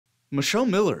Michelle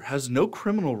Miller has no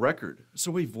criminal record,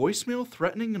 so a voicemail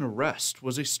threatening an arrest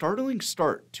was a startling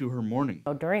start to her morning.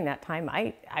 During that time,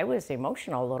 I was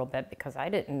emotional a little bit because I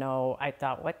didn't know. I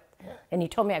thought, what? And he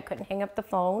told me I couldn't hang up the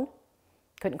phone,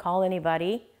 couldn't call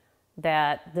anybody,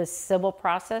 that this civil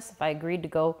process, if I agreed to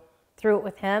go through it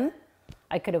with him,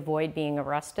 I could avoid being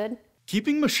arrested.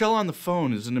 Keeping Michelle on the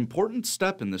phone is an important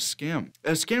step in this scam,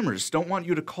 as scammers don't want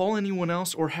you to call anyone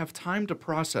else or have time to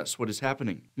process what is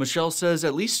happening. Michelle says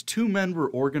at least 2 men were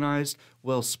organized,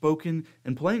 well-spoken,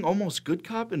 and playing almost good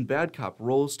cop and bad cop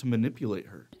roles to manipulate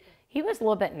her. He was a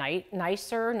little bit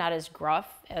nicer, not as gruff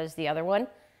as the other one.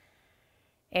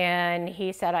 And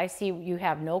he said, I see you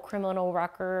have no criminal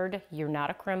record, you're not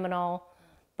a criminal,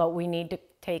 but we need to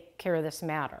take care of this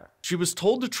matter. She was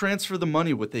told to transfer the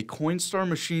money with a Coinstar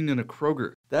machine in a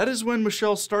Kroger. That is when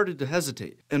Michelle started to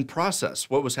hesitate and process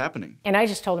what was happening. And I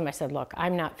just told him, I said, look,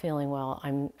 I'm not feeling well.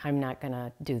 I'm not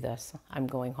gonna do this. I'm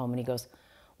going home. And he goes,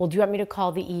 well, do you want me to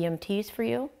call the EMTs for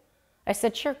you? I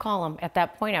said, sure, call them. At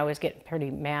that point, I was getting pretty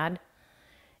mad.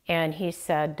 And he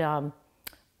said,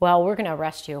 well, we're gonna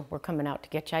arrest you. We're coming out to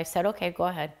get you. I said, okay, go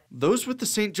ahead. Those with the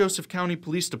St. Joseph County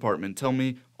Police Department tell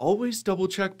me always double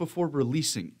check before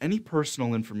releasing any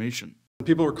personal information.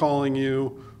 People are calling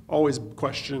you, always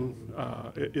question,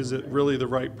 is it really the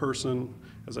right person?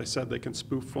 As I said, they can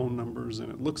spoof phone numbers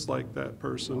and it looks like that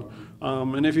person.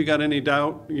 And if you got any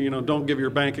doubt, don't give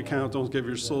your bank account, don't give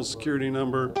your social security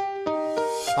number.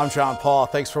 I'm John Paul.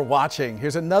 Thanks for watching.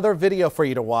 Here's another video for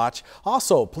you to watch.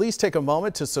 Also, please take a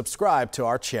moment to subscribe to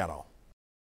our channel.